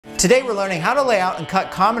Today we're learning how to lay out and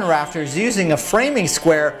cut common rafters using a framing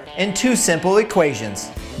square and two simple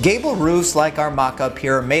equations. Gable roofs like our mock-up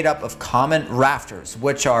here are made up of common rafters,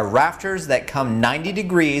 which are rafters that come 90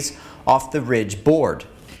 degrees off the ridge board.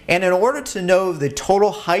 And in order to know the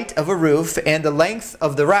total height of a roof and the length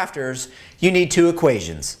of the rafters, you need two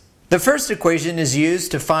equations. The first equation is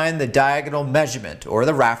used to find the diagonal measurement, or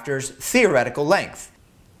the rafter's theoretical length.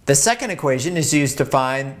 The second equation is used to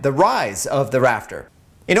find the rise of the rafter.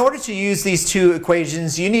 In order to use these two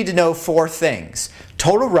equations, you need to know four things: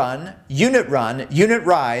 total run, unit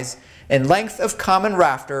rise, and length of common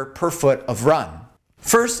rafter per foot of run.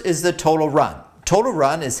 First is the total run. Total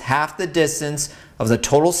run is half the distance of the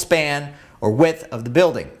total span or width of the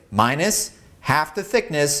building, minus half the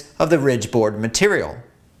thickness of the ridge board material.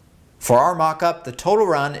 For our mock-up, the total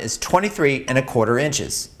run is 23¼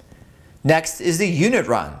 inches. Next is the unit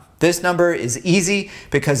run. This number is easy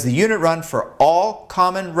because the unit run for all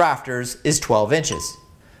common rafters is 12 inches.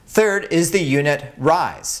 Third is the unit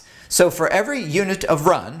rise. So for every unit of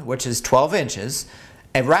run, which is 12 inches,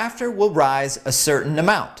 a rafter will rise a certain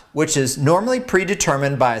amount, which is normally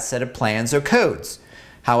predetermined by a set of plans or codes.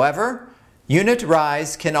 However, unit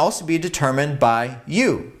rise can also be determined by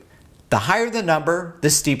you. The higher the number,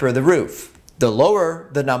 the steeper the roof. The lower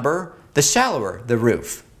the number, the shallower the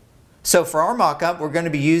roof. So for our mock-up, we're going to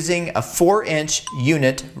be using a 4-inch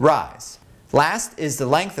unit rise. Last is the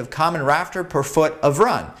length of common rafter per foot of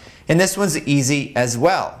run. And this one's easy as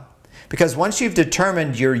well, because once you've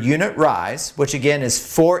determined your unit rise, which again is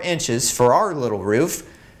 4 inches for our little roof,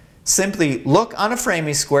 simply look on a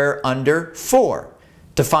framing square under 4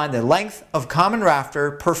 to find the length of common rafter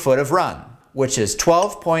per foot of run, which is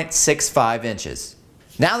 12.65 inches.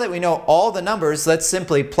 Now that we know all the numbers, let's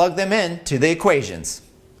simply plug them in to the equations.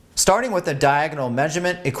 Starting with the diagonal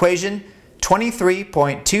measurement equation,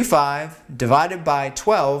 23.25 divided by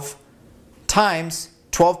 12 times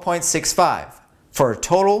 12.65 for a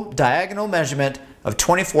total diagonal measurement of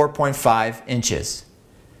 24.5 inches.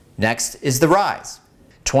 Next is the rise.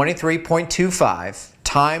 23.25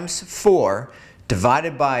 times 4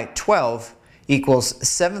 divided by 12 equals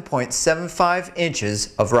 7.75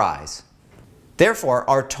 inches of rise. Therefore,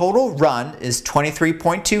 our total run is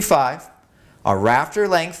 23.25. Our rafter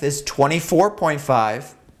length is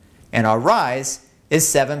 24.5, and our rise is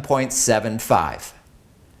 7.75.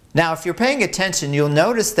 Now, if you're paying attention, you'll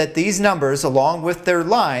notice that these numbers, along with their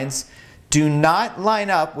lines, do not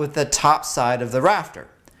line up with the top side of the rafter,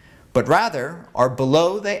 but rather are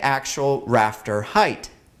below the actual rafter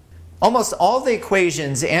height. Almost all the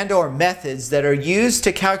equations and/or methods that are used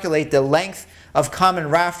to calculate the length of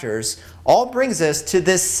common rafters all brings us to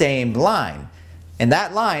this same line. And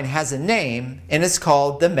that line has a name, and it's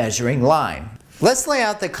called the measuring line. Let's lay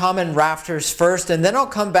out the common rafters first, and then I'll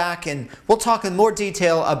come back and we'll talk in more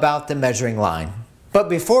detail about the measuring line. But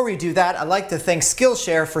before we do that, I'd like to thank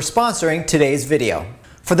Skillshare for sponsoring today's video.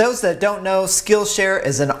 For those that don't know, Skillshare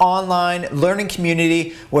is an online learning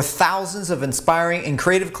community with thousands of inspiring and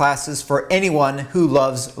creative classes for anyone who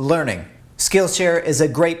loves learning. Skillshare is a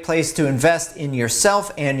great place to invest in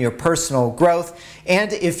yourself and your personal growth.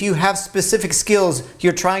 And if you have specific skills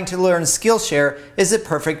you're trying to learn, Skillshare is a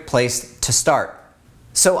perfect place to start.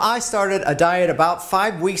 So I started a diet about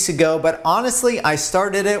 5 weeks ago, but honestly, I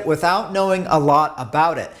started it without knowing a lot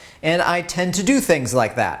about it. And I tend to do things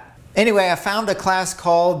like that. Anyway, I found a class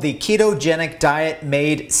called the Ketogenic Diet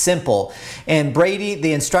Made Simple, and Brady,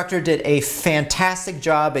 the instructor, did a fantastic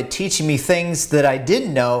job at teaching me things that I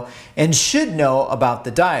didn't know and should know about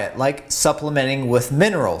the diet, like supplementing with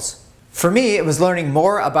minerals. For me, it was learning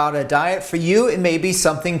more about a diet. For you, it may be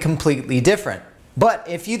something completely different. But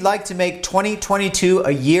if you'd like to make 2022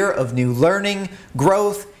 a year of new learning,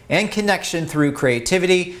 growth, and connection through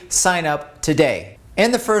creativity, sign up today.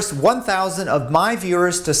 And the first 1,000 of my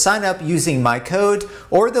viewers to sign up using my code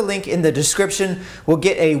or the link in the description will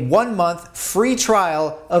get a 1-month free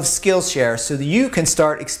trial of Skillshare so that you can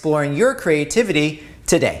start exploring your creativity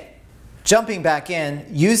today. Jumping back in,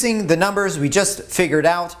 using the numbers we just figured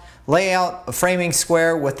out, lay out a framing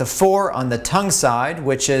square with the 4 on the tongue side,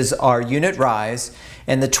 which is our unit rise,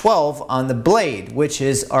 and the 12 on the blade, which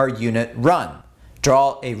is our unit run.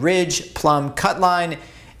 Draw a ridge, plumb, cut line,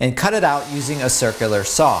 and cut it out using a circular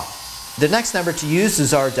saw. The next number to use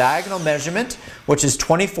is our diagonal measurement, which is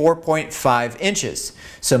 24.5 inches.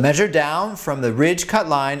 So measure down from the ridge cut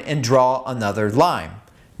line and draw another line.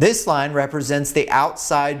 This line represents the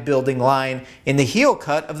outside building line in the heel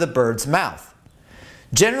cut of the bird's mouth.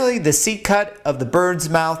 Generally, the seat cut of the bird's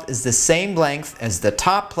mouth is the same length as the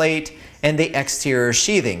top plate and the exterior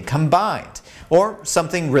sheathing combined, or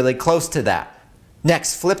something really close to that.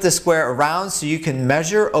 Next, flip the square around so you can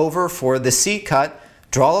measure over for the seat cut,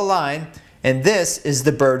 draw a line, and this is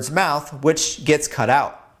the bird's mouth, which gets cut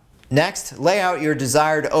out. Next, lay out your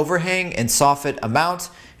desired overhang and soffit amount.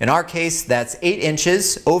 In our case, that's 8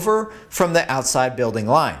 inches over from the outside building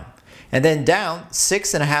line. And then down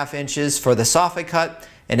 6.5 inches for the soffit cut,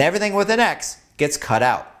 and everything with an X gets cut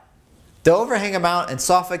out. The overhang amount and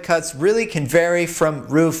soffit cuts really can vary from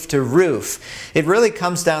roof to roof. It really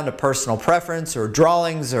comes down to personal preference or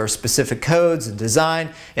drawings or specific codes and design,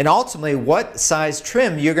 and ultimately what size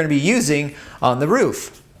trim you're going to be using on the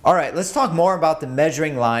roof. Alright, let's talk more about the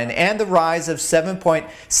measuring line and the rise of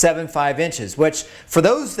 7.75 inches, which for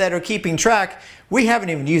those that are keeping track, we haven't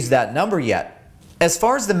even used that number yet. As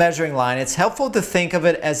far as the measuring line, it's helpful to think of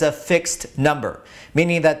it as a fixed number,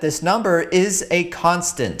 meaning that this number is a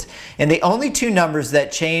constant. And the only two numbers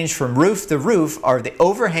that change from roof to roof are the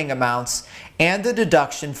overhang amounts and the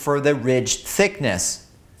deduction for the ridge thickness.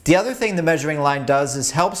 The other thing the measuring line does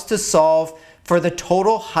is helps to solve for the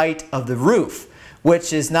total height of the roof,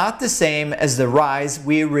 which is not the same as the rise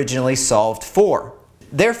we originally solved for.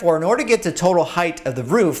 Therefore, in order to get the total height of the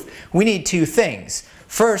roof, we need two things.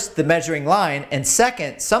 First, the measuring line, and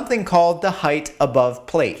second, something called the height above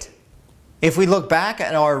plate. If we look back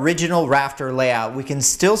at our original rafter layout, we can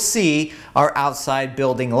still see our outside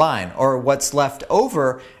building line, or what's left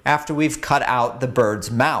over after we've cut out the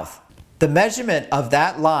bird's mouth. The measurement of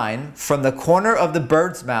that line from the corner of the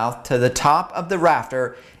bird's mouth to the top of the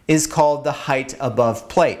rafter is called the height above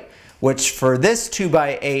plate, which for this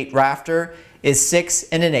 2x8 rafter is 6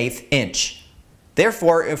 1/8 inch.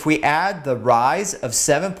 Therefore, if we add the rise of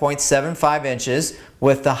 7.75 inches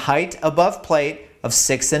with the height above plate of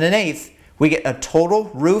 6 1/8, we get a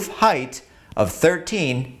total roof height of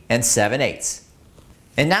 13 7/8.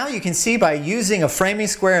 And now you can see by using a framing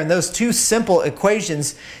square and those two simple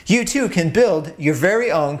equations, you too can build your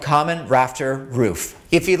very own common rafter roof.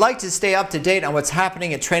 If you'd like to stay up to date on what's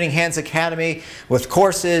happening at Training Hands Academy with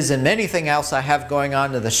courses and anything else I have going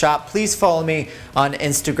on in the shop, please follow me on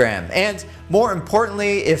Instagram. And more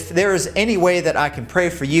importantly, if there is any way that I can pray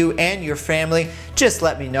for you and your family, just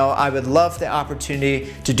let me know. I would love the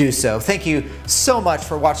opportunity to do so. Thank you so much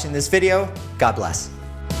for watching this video. God bless.